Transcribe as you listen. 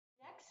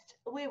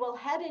we will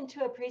head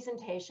into a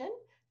presentation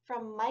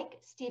from Mike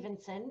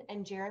Stephenson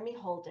and Jeremy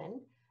Holden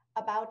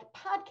about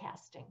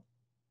podcasting.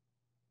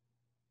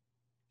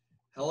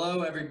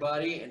 Hello,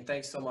 everybody, and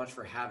thanks so much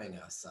for having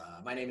us.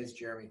 My name is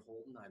Jeremy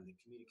Holden. I'm the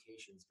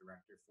Communications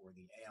Director for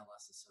the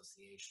ALS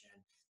Association.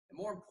 And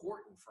more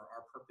important for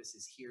our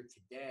purposes here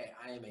today,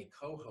 I am a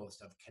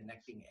co-host of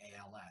Connecting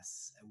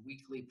ALS, a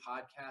weekly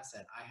podcast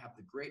that I have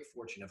the great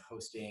fortune of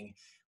hosting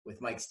with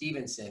Mike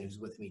Stephenson, who's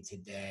with me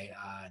today.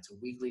 It's a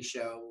weekly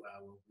show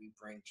where we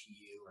bring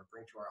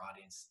to our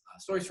audience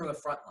stories from the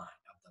front line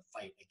of the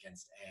fight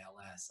against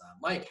ALS.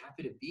 Mike,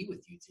 happy to be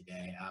with you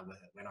today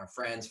with our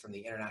friends from the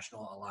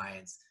International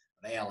Alliance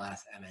of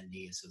ALS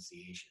MND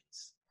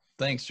Associations.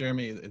 Thanks,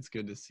 Jeremy. It's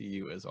good to see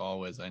you as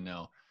always. I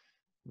know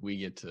we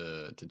get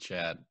to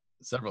chat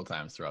several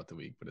times throughout the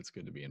week, but it's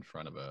good to be in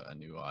front of a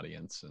new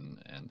audience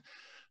and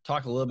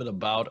talk a little bit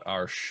about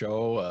our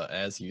show.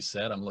 As you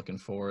said, I'm looking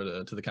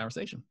forward to the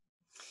conversation.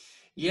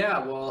 Yeah,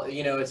 well,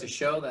 it's a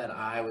show that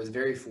I was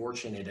very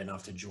fortunate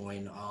enough to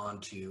join on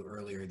to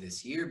earlier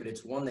this year, but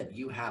it's one that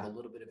you have a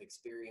little bit of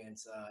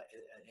experience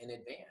in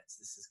advance.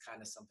 This is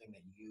kind of something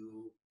that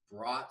you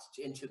brought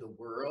into the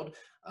world.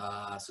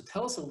 So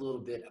tell us a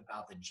little bit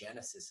about the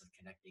genesis of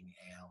Connecting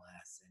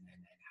ALS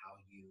and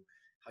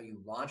how you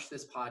launched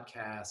this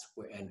podcast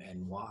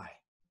and why.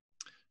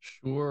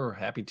 Sure,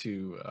 happy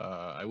to.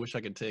 I wish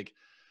I could take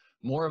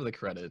more of the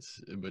credit,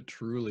 but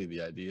truly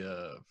the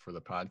idea for the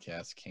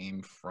podcast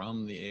came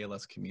from the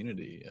ALS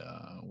community.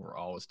 We're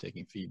always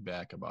taking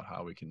feedback about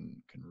how we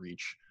can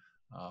reach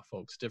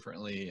folks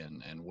differently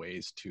and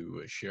ways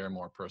to share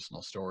more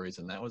personal stories.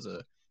 And that was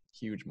a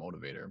huge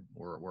motivator.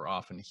 We're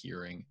often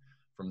hearing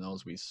from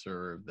those we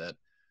serve that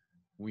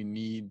we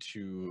need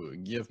to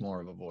give more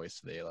of a voice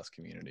to the ALS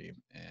community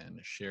and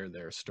share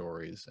their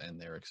stories and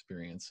their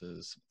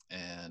experiences.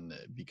 And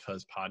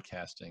because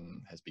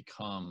podcasting has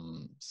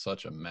become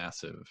such a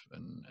massive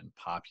and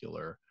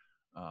popular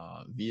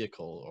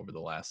vehicle over the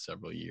last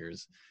several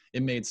years,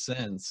 it made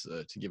sense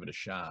to give it a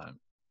shot.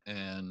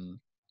 And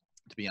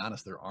to be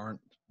honest, there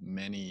aren't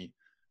many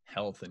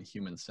health and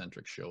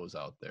human-centric shows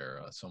out there.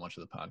 So much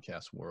of the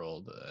podcast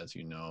world, as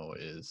you know,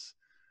 is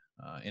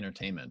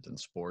entertainment and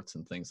sports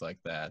and things like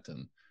that.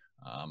 And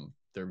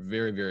there are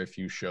very, very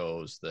few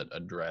shows that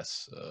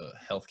address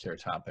healthcare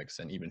topics,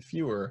 and even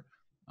fewer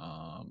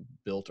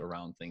built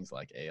around things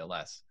like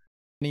ALS.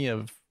 Many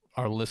of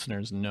our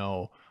listeners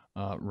know,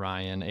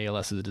 Ryan,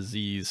 ALS is a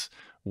disease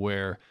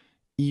where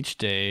each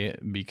day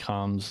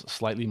becomes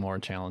slightly more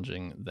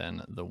challenging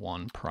than the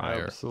one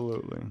prior.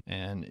 Absolutely.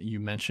 And you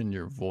mentioned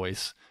your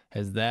voice.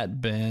 Has that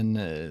been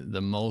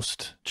the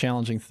most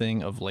challenging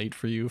thing of late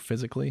for you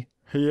physically?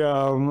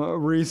 Yeah,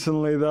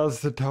 recently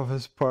that's the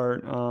toughest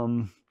part,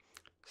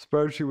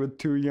 especially with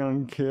two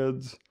young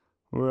kids.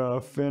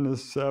 Finn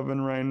is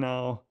 7 right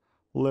now,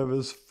 Liv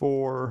is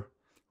 4.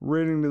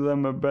 Reading to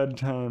them at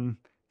bedtime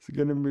is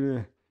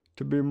going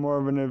to be more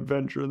of an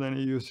adventure than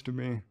it used to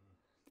be.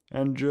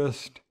 And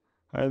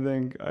I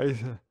think I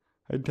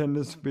tend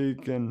to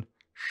speak in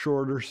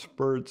shorter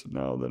spurts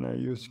now than I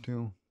used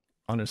to.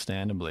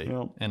 Understandably.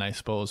 Yep. And I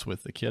suppose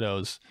with the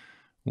kiddos,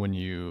 when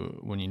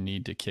you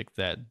need to kick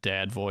that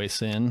dad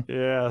voice in,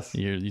 yes,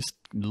 you're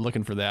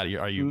looking for that.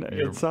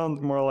 It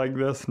sounds more like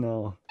this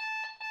now.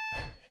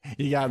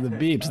 You got the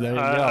beeps. There you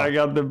go. I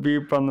got the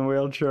beep on the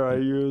wheelchair I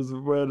use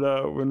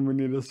when we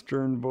need a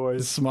stern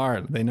voice.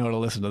 Smart. They know to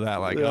listen to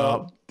that. Like,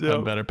 I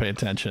better pay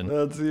attention.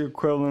 That's the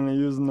equivalent of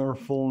using their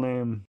full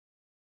name.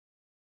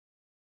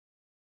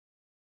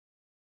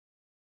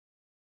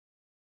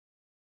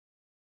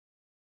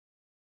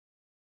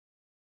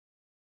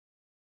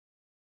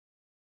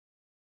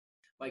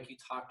 Mike, you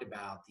talked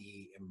about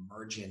the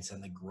emergence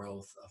and the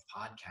growth of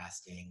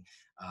podcasting.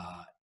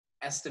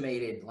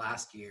 Estimated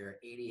last year,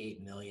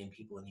 88 million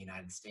people in the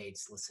United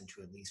States listened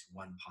to at least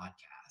one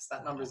podcast.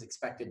 That number is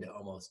expected to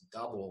almost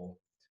double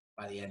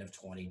by the end of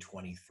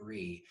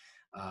 2023.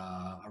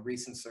 A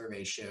recent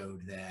survey showed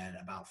that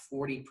about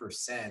 40%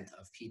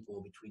 of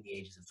people between the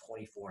ages of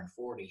 24 and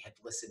 40 had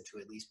listened to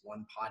at least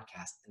one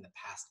podcast in the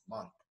past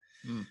month.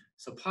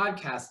 So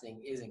podcasting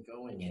isn't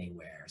going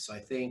anywhere. So I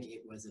think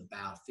it was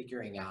about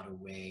figuring out a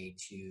way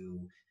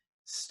to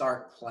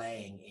start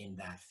playing in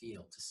that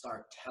field, to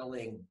start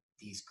telling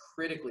these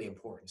critically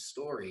important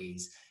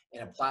stories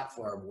in a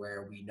platform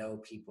where we know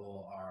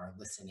people are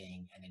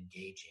listening and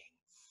engaging.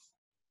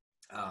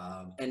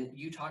 And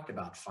you talked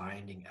about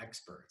finding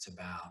experts,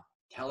 about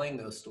telling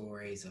those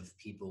stories of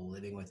people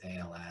living with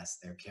ALS,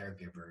 their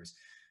caregivers,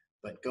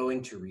 but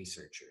going to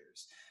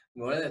researchers.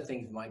 One of the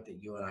things, Mike,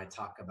 that you and I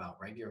talk about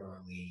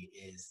regularly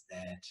is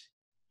that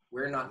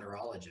we're not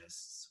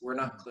neurologists, we're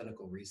not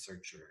clinical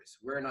researchers,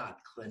 we're not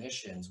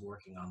clinicians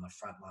working on the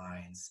front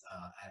lines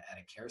at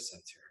a care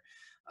center.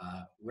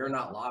 We're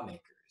not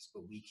lawmakers,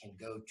 but we can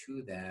go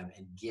to them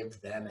and give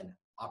them an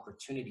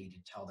opportunity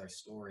to tell their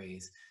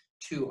stories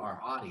to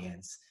our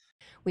audience.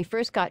 We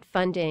first got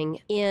funding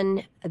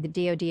in the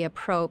DoD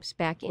approps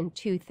back in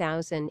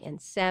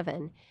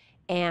 2007,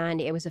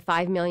 and it was a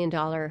 $5 million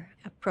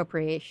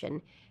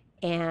appropriation.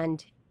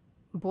 And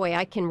boy,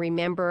 I can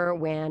remember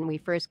when we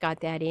first got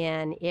that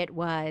in, it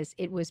was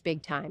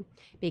big time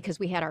because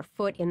we had our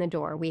foot in the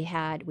door. We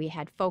had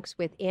folks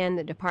within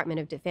the Department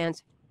of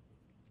Defense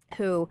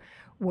who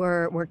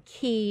were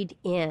keyed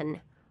in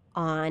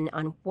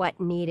on what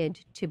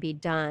needed to be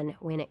done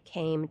when it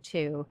came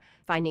to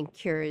finding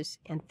cures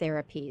and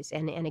therapies,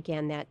 and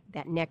again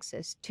that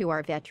nexus to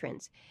our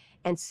veterans.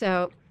 And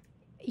so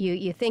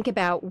you think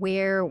about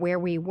where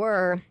we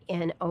were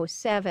in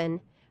 '07,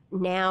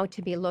 now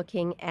to be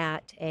looking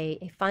at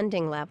a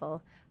funding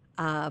level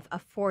of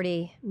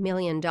 $40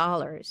 million,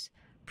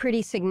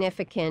 pretty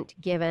significant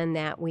given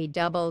that we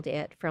doubled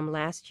it from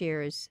last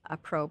year's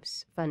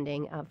approps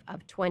funding of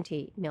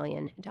 $20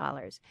 million.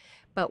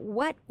 But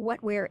what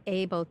we're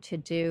able to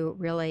do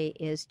really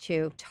is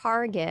to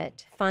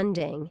target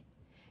funding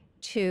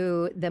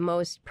to the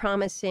most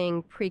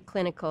promising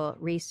preclinical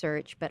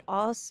research, but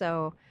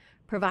also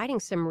providing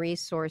some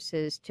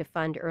resources to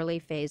fund early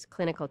phase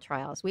clinical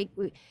trials.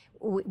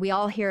 We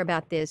all hear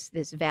about this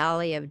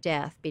valley of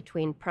death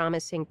between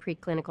promising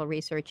preclinical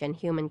research and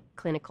human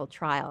clinical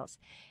trials.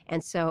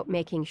 And so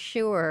making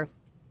sure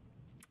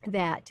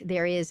that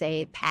there is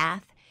a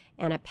path,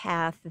 and a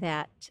path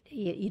that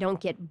you don't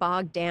get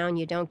bogged down,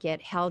 you don't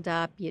get held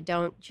up, you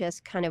don't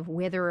just kind of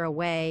wither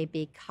away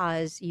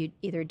because you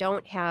either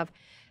don't have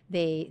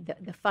the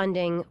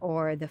funding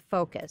or the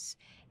focus.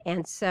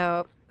 And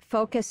so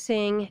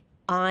focusing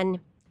on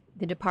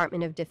the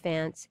Department of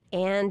Defense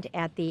and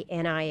at the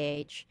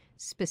NIH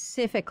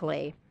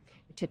specifically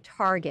to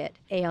target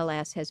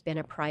ALS has been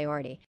a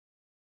priority.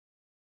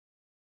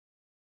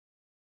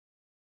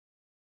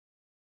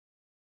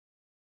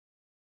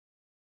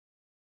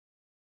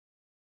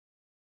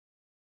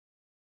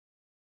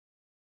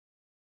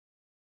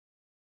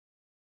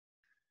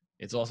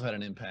 It's also had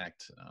an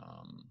impact,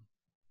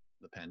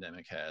 the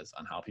pandemic has,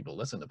 on how people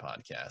listen to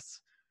podcasts.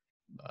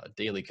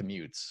 Daily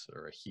commutes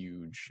are a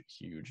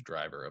huge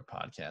driver of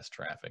podcast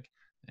traffic.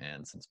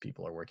 And since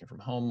people are working from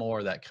home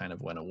more, that kind of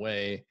went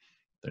away.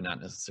 They're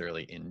not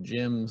necessarily in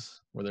gyms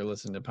where they're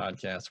listening to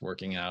podcasts,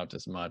 working out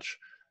as much,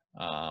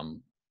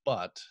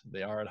 but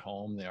they are at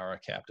home, they are a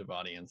captive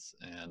audience,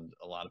 and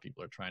a lot of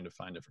people are trying to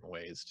find different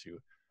ways to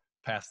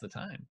pass the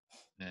time.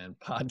 And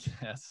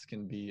podcasts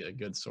can be a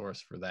good source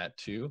for that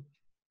too.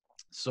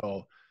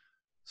 So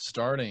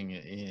starting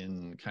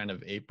in kind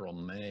of April,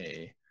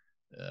 May,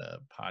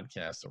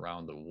 podcasts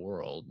around the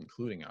world,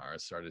 including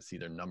ours, started to see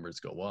their numbers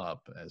go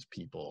up as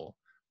people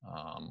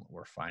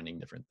were finding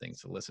different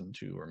things to listen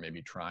to, or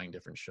maybe trying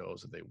different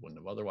shows that they wouldn't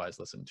have otherwise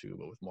listened to,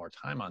 but with more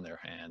time on their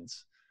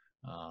hands,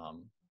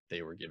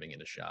 they were giving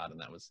it a shot,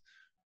 and that was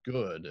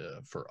good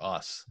for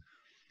us.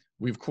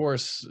 We, of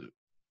course,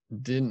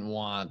 didn't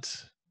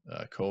want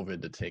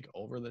COVID to take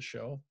over the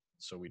show,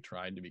 so we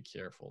tried to be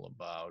careful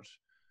about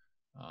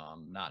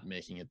not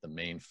making it the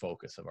main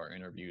focus of our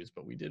interviews,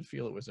 but we did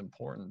feel it was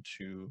important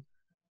to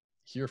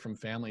hear from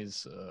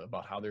families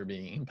about how they're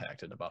being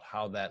impacted, about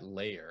how that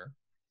layer,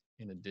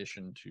 in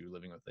addition to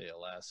living with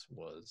ALS,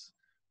 was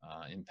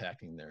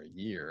impacting their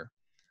year.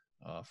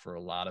 For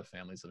a lot of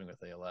families living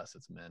with ALS,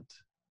 it's meant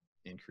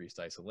increased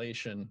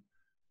isolation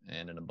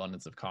and an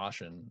abundance of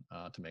caution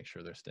to make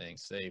sure they're staying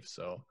safe.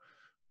 So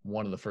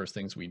one of the first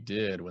things we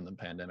did when the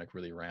pandemic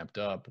really ramped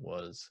up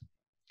was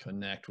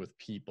connect with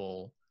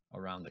people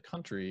around the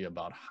country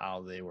about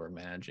how they were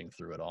managing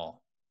through it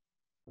all.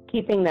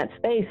 Keeping that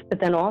space,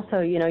 but then also,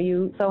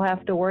 you so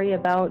have to worry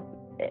about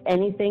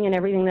anything and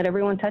everything that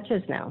everyone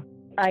touches now.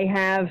 I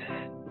have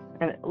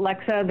an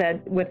Alexa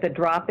that with the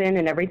drop-in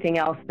and everything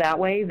else that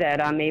way,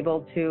 that I'm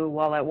able to,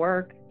 while at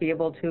work, be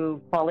able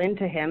to call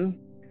into him,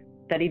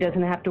 that he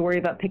doesn't have to worry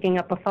about picking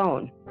up a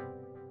phone,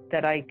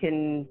 that I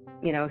can,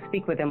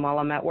 speak with him while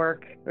I'm at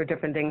work or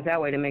different things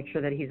that way to make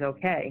sure that he's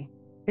okay.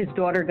 His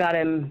daughter got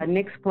him a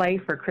Nix Play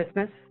for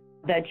Christmas,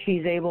 that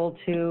she's able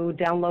to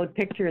download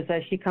pictures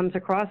as she comes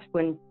across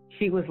when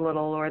she was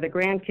little, or the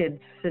grandkids.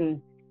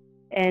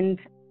 And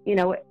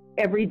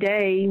every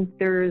day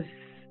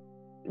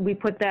we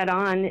put that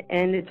on,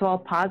 and it's all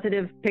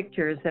positive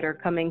pictures that are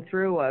coming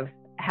through of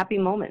happy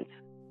moments.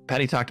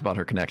 Patty talked about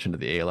her connection to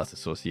the ALS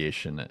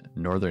Association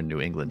Northern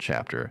New England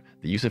chapter,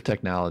 the use of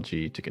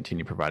technology to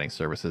continue providing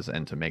services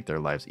and to make their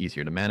lives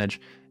easier to manage,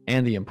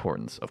 and the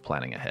importance of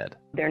planning ahead.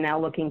 They're now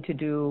looking to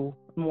do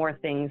more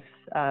things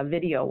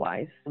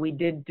video-wise. We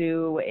did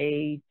do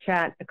a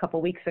chat a couple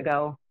weeks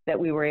ago that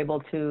we were able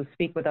to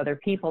speak with other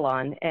people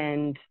on,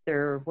 and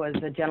there was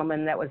a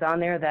gentleman that was on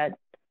there that,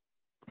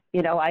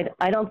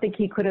 I don't think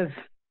he could have,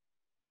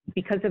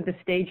 because of the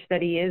stage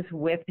that he is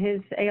with his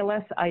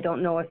ALS, I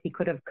don't know if he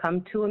could have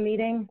come to a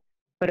meeting,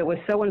 but it was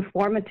so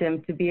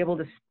informative to be able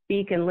to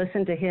speak and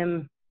listen to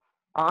him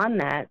on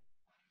that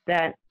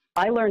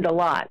I learned a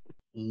lot.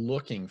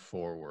 Looking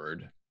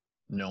forward,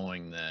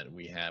 knowing that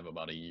we have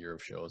about a year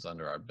of shows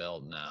under our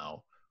belt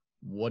now,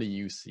 what do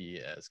you see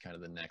as kind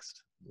of the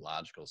next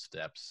logical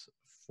steps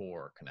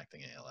for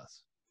Connecting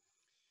ALS?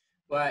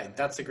 Well,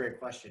 that's a great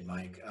question,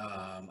 Mike.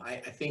 I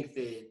think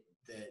that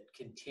that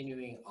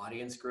continuing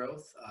audience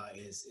growth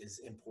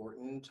is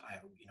important.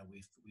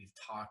 We've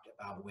talked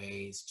about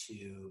ways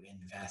to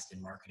invest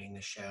in marketing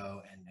the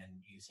show and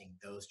using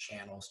those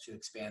channels to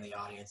expand the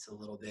audience a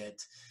little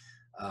bit.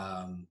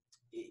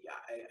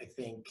 I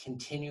think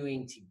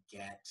continuing to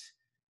get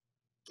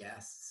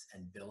guests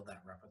and build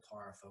that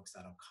repertoire of folks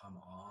that'll come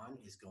on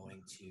is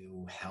going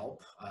to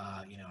help.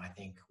 I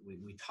think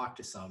we talked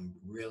to some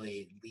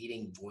really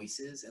leading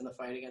voices in the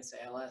fight against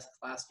ALS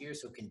last year.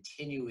 So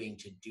continuing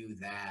to do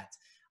that,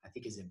 I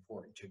think, is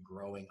important to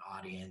growing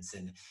audience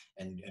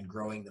and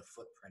growing the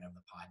footprint of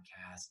the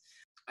podcast.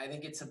 I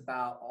think it's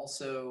about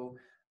also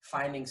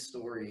finding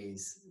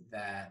stories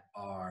that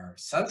are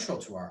central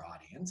to our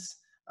audience,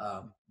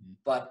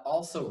 but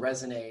also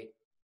resonate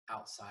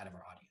outside of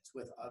our audience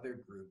with other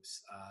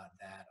groups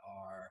that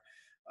are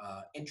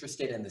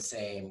interested in the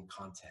same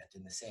content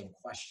and the same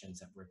questions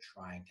that we're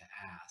trying to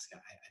ask.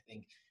 I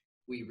think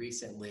we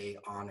recently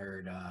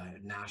honored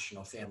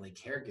National Family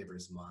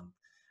Caregivers Month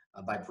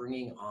by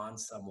bringing on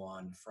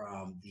someone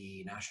from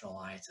the National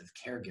Alliance of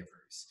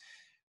Caregivers,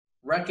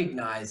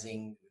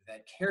 recognizing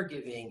that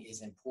caregiving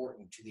is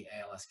important to the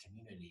ALS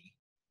community.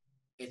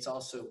 It's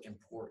also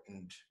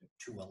important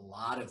to a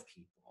lot of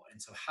people.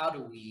 And so how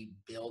do we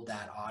build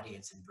that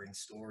audience and bring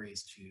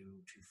stories to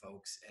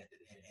folks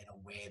in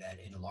a way that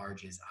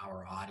enlarges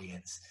our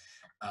audience?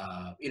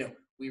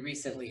 We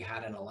recently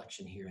had an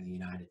election here in the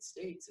United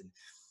States,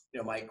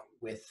 and, Mike,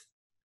 with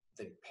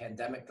the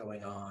pandemic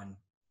going on,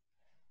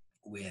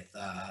 with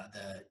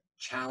the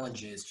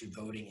challenges to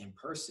voting in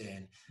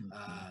person,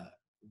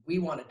 we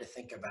wanted to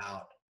think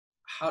about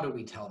how do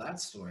we tell that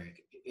story?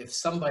 If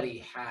somebody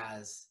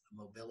has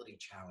mobility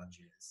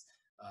challenges,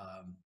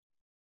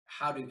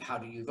 how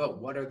do you vote?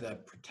 What are the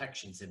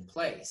protections in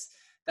place?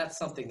 That's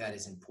something that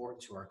is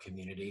important to our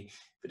community,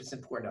 but it's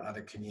important to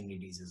other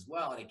communities as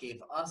well. And it gave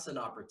us an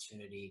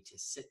opportunity to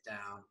sit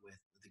down with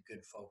the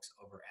good folks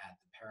over at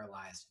the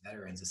Paralyzed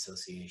Veterans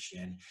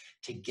Association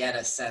to get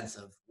a sense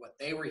of what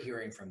they were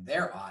hearing from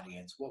their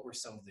audience. What were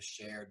some of the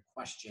shared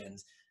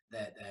questions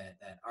that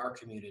our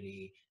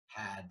community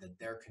had that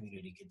their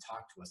community could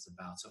talk to us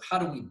about? So how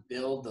do we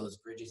build those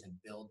bridges and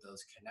build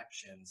those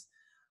connections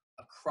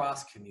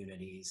across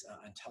communities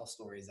and tell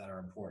stories that are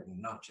important,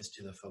 not just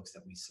to the folks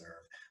that we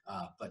serve,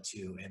 but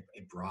to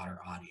a broader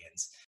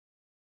audience?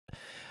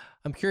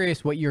 I'm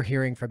curious what you're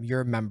hearing from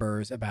your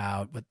members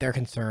about what their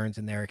concerns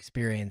and their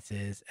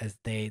experiences as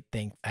they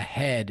think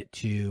ahead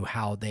to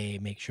how they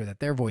make sure that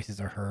their voices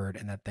are heard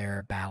and that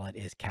their ballot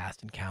is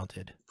cast and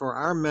counted. For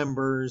our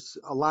members,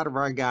 a lot of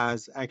our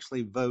guys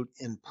actually vote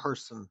in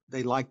person.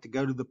 They like to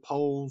go to the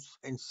polls.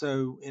 And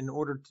so in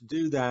order to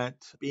do that,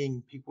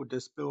 being people with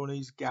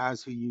disabilities,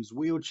 guys who use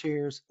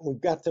wheelchairs, we've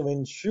got to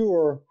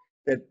ensure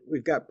that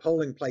we've got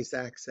polling place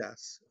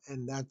access.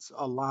 And that's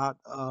a lot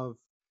of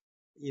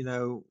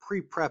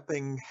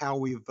pre-prepping how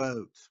we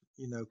vote,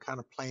 kind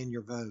of plan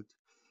your vote.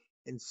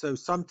 And so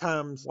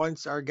sometimes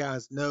once our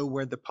guys know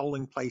where the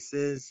polling place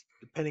is,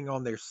 depending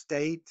on their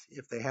state,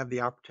 if they have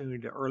the opportunity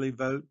to early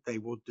vote, they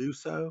will do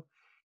so.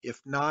 If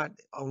not,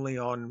 only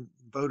on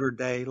voter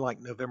day,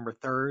 like November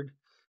 3rd,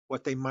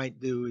 what they might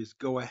do is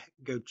go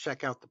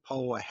check out the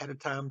poll ahead of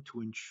time to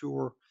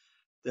ensure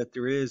that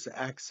there is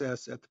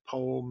access at the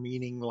poll,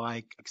 meaning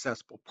like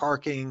accessible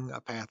parking,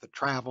 a path of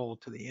travel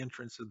to the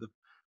entrance of the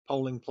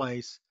polling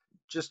place.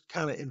 Just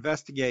kind of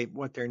investigate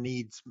what their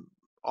needs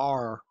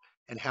are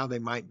and how they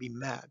might be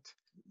met.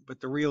 But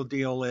the real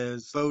deal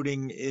is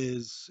voting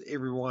is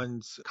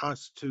everyone's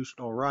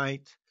constitutional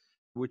right,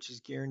 which is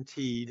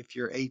guaranteed if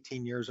you're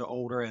 18 years or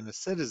older and a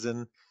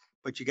citizen,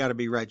 but you got to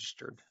be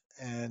registered.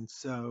 And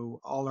so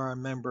all our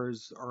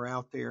members are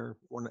out there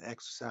want to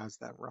exercise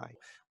that right.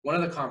 One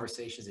of the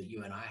conversations that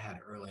you and I had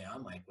early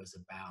on, Mike, was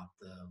about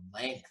the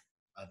length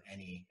of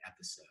any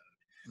episode.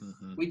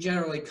 Mm-hmm. We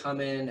generally come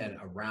in at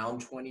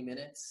around 20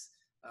 minutes,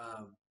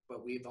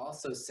 but we've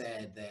also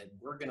said that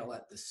we're going to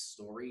let the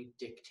story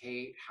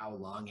dictate how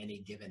long any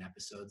given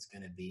episode is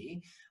going to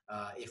be.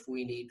 If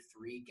we need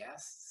 3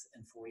 guests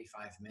and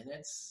 45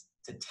 minutes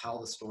to tell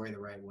the story the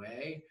right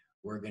way,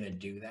 we're going to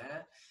do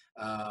that.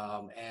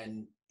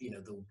 And,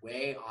 the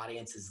way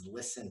audiences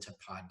listen to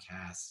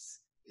podcasts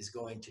is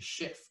going to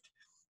shift.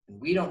 And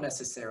we don't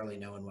necessarily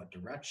know in what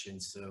direction.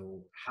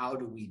 So how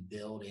do we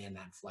build in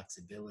that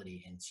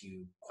flexibility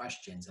into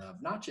questions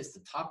of not just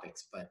the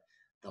topics, but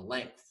the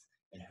length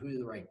and who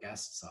the right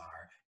guests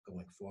are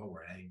going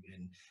forward?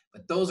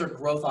 But those are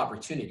growth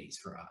opportunities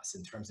for us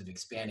in terms of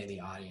expanding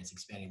the audience,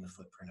 expanding the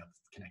footprint of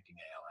Connecting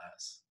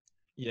ALS.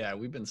 Yeah,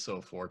 we've been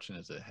so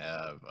fortunate to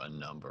have a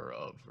number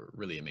of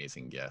really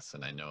amazing guests,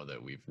 and I know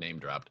that we've name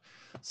dropped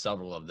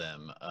several of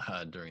them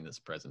during this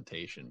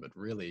presentation, but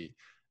really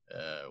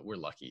we're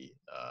lucky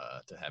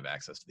to have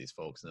access to these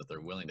folks and that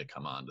they're willing to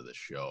come on to the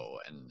show.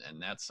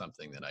 And that's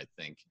something that I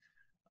think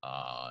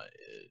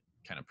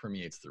kind of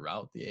permeates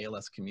throughout the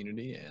ALS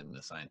community and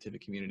the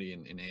scientific community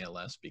in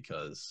ALS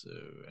because,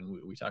 and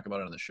we talk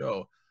about it on the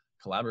show,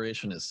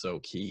 collaboration is so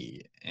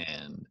key.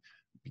 And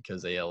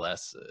because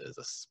ALS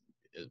is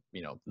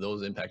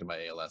those impacted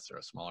by ALS are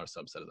a smaller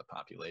subset of the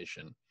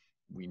population,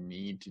 we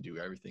need to do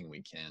everything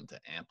we can to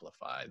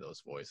amplify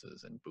those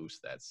voices and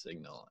boost that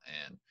signal.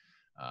 And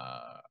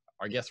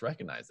our guests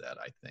recognize that,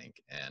 I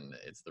think, and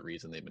it's the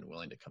reason they've been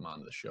willing to come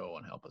on the show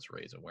and help us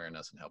raise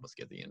awareness and help us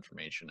get the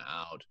information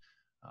out,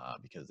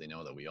 because they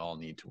know that we all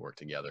need to work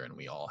together and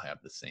we all have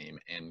the same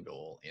end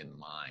goal in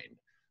mind.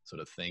 So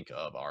to think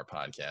of our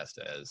podcast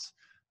as,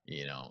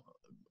 you know,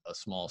 a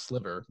small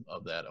sliver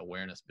of that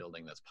awareness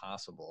building that's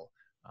possible,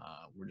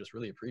 we're just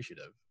really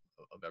appreciative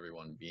of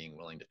everyone being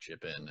willing to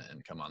chip in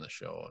and come on the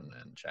show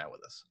and chat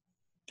with us.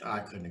 I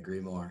couldn't agree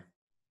more.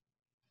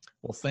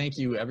 Well, thank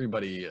you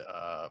everybody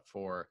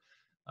for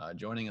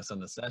joining us on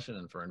the session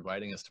and for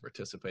inviting us to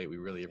participate. We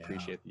really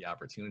appreciate the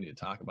opportunity to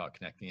talk about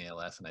Connecting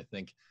ALS, and I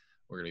think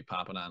we're going to be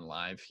popping on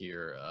live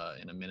here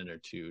in a minute or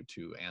two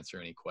to answer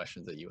any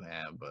questions that you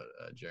have.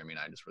 But Jeremy and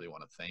I just really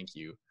want to thank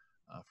you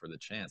for the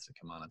chance to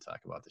come on and talk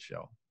about the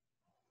show.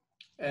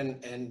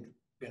 And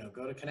you know,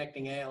 go to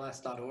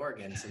connectingals.org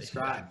and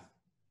subscribe.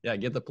 Yeah,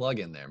 get the plug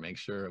in there. Make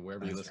sure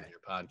wherever you That's listen to your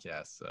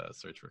podcasts,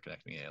 search for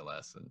Connecting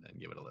ALS and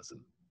give it a listen.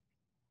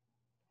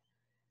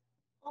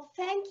 Well,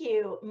 thank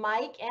you,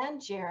 Mike and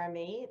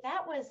Jeremy.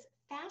 That was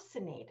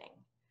fascinating.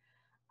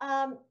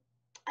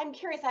 I'm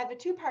curious, I have a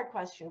two-part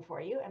question for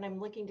you, and I'm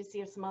looking to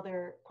see if some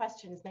other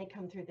questions may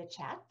come through the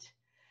chat.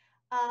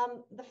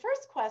 The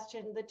first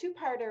question, the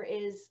two-parter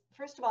is,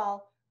 first of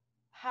all,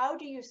 how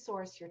do you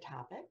source your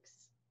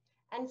topics?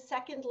 And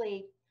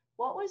secondly,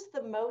 what was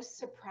the most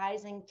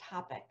surprising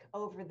topic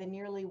over the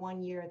nearly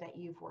 1 year that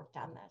you've worked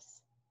on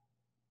this?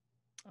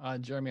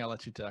 Jeremy, I'll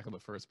let you tackle the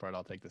first part.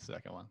 I'll take the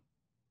second one.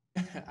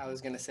 I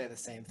was going to say the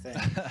same thing.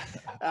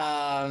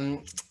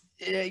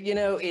 You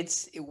know,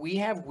 we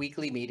have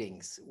weekly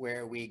meetings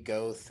where we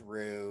go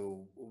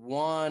through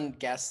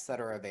guests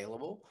that are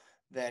available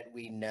that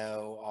we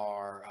know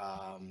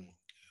are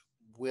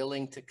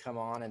willing to come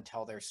on and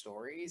tell their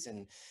stories.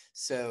 And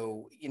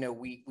so, you know,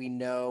 we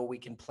know we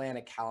can plan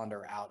a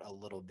calendar out a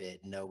little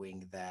bit,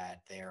 knowing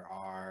that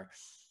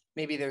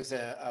there's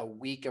a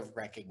week of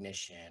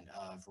recognition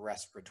of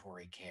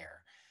respiratory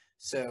care.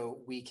 So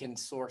we can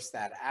source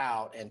that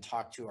out and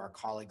talk to our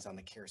colleagues on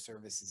the care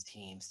services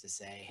teams to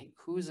say, hey,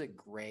 who's a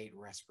great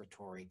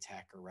respiratory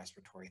tech or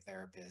respiratory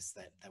therapist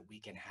that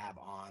we can have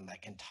on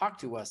that can talk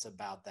to us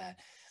about that.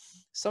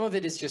 Some of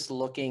it is just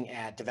looking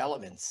at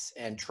developments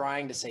and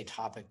trying to stay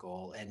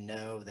topical and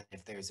know that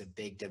if there's a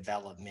big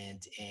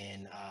development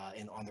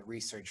on the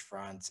research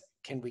front,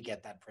 can we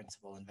get that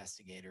principal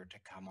investigator to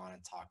come on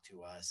and talk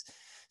to us?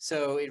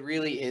 So it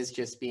really is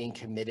just being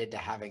committed to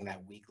having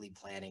that weekly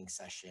planning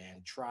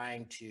session,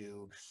 trying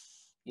to,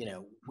 you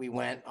know, we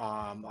went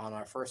on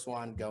our first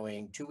one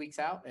going 2 weeks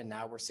out, and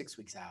now we're 6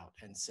 weeks out.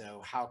 And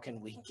so how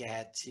can we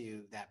get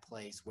to that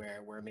place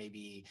where we're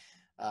maybe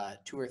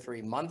 2 or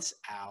 3 months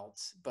out,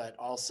 but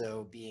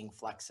also being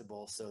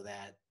flexible so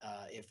that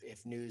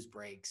if news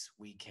breaks,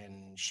 we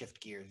can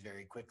shift gears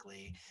very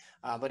quickly.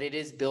 But it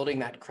is building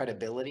that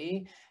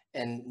credibility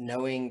and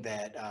knowing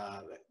that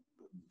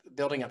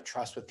building up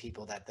trust with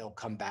people that they'll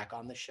come back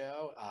on the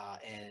show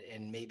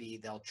and maybe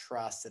they'll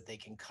trust that they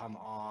can come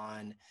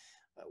on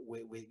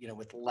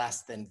with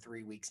less than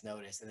 3 weeks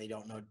notice, and they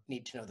don't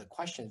need to know the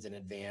questions in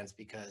advance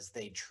because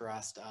they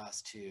trust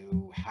us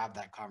to have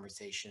that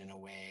conversation in a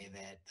way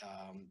that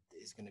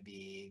is going to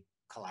be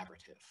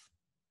collaborative.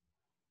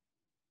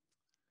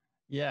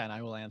 Yeah, and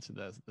I will answer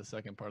the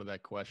second part of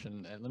that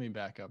question. And let me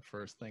back up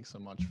first. Thanks so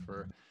much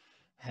for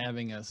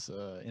having us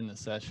in the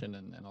session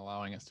and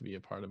allowing us to be a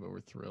part of it. We're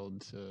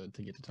thrilled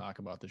to get to talk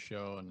about the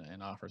show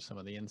and offer some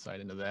of the insight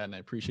into that. And I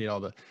appreciate all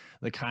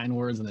the kind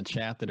words in the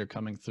chat that are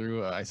coming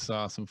through. I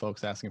saw some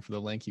folks asking for the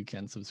link. You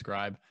can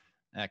subscribe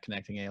at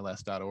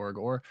connectingals.org,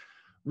 or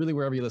really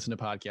wherever you listen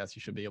to podcasts,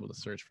 you should be able to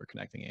search for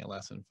Connecting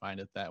ALS and find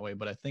it that way.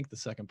 But I think the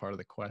second part of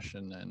the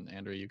question, and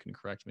Andrea, you can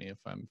correct me if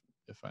I'm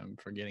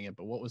forgetting it,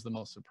 but what was the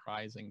most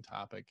surprising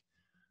topic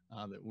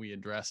that we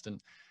addressed?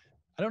 And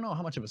I don't know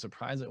how much of a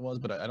surprise it was,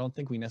 but I don't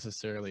think we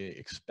necessarily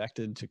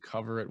expected to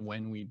cover it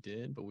when we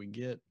did, but we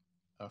get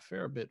a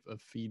fair bit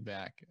of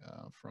feedback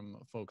from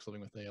folks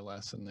living with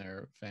ALS and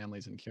their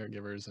families and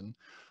caregivers and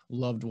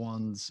loved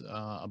ones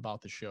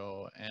about the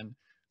show. And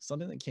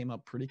something that came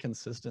up pretty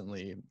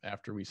consistently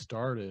after we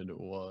started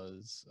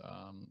was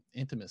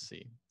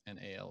intimacy and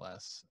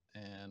ALS.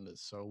 And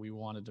so we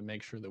wanted to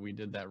make sure that we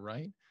did that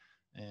right.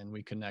 And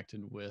we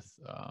connected with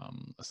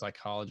a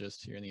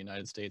psychologist here in the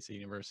United States at the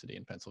University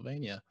in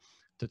Pennsylvania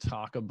to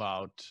talk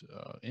about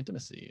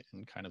intimacy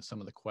and kind of some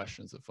of the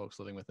questions that folks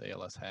living with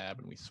ALS have.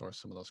 And we sourced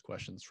some of those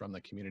questions from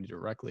the community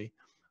directly.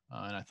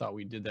 And I thought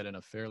we did that in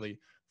a fairly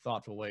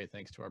thoughtful way,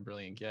 thanks to our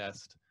brilliant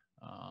guest.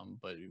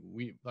 But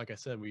like I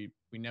said, we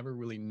never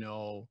really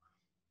know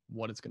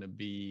what it's going to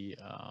be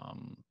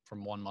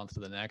from 1 month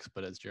to the next.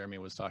 But as Jeremy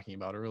was talking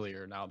about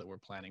earlier, now that we're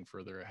planning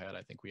further ahead,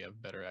 I think we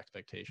have better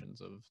expectations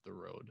of the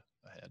road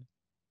ahead.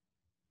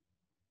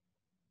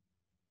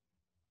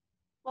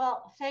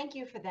 Well, thank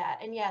you for that.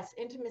 And yes,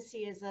 intimacy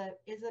is a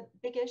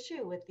big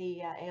issue with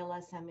the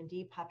ALS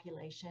M&D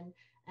population.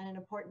 and an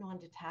important one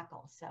to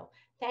tackle. So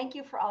thank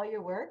you for all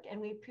your work, and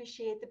we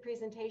appreciate the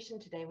presentation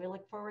today. We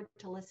look forward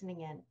to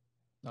listening in.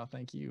 No,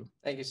 thank you.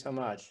 Thank you so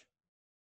much.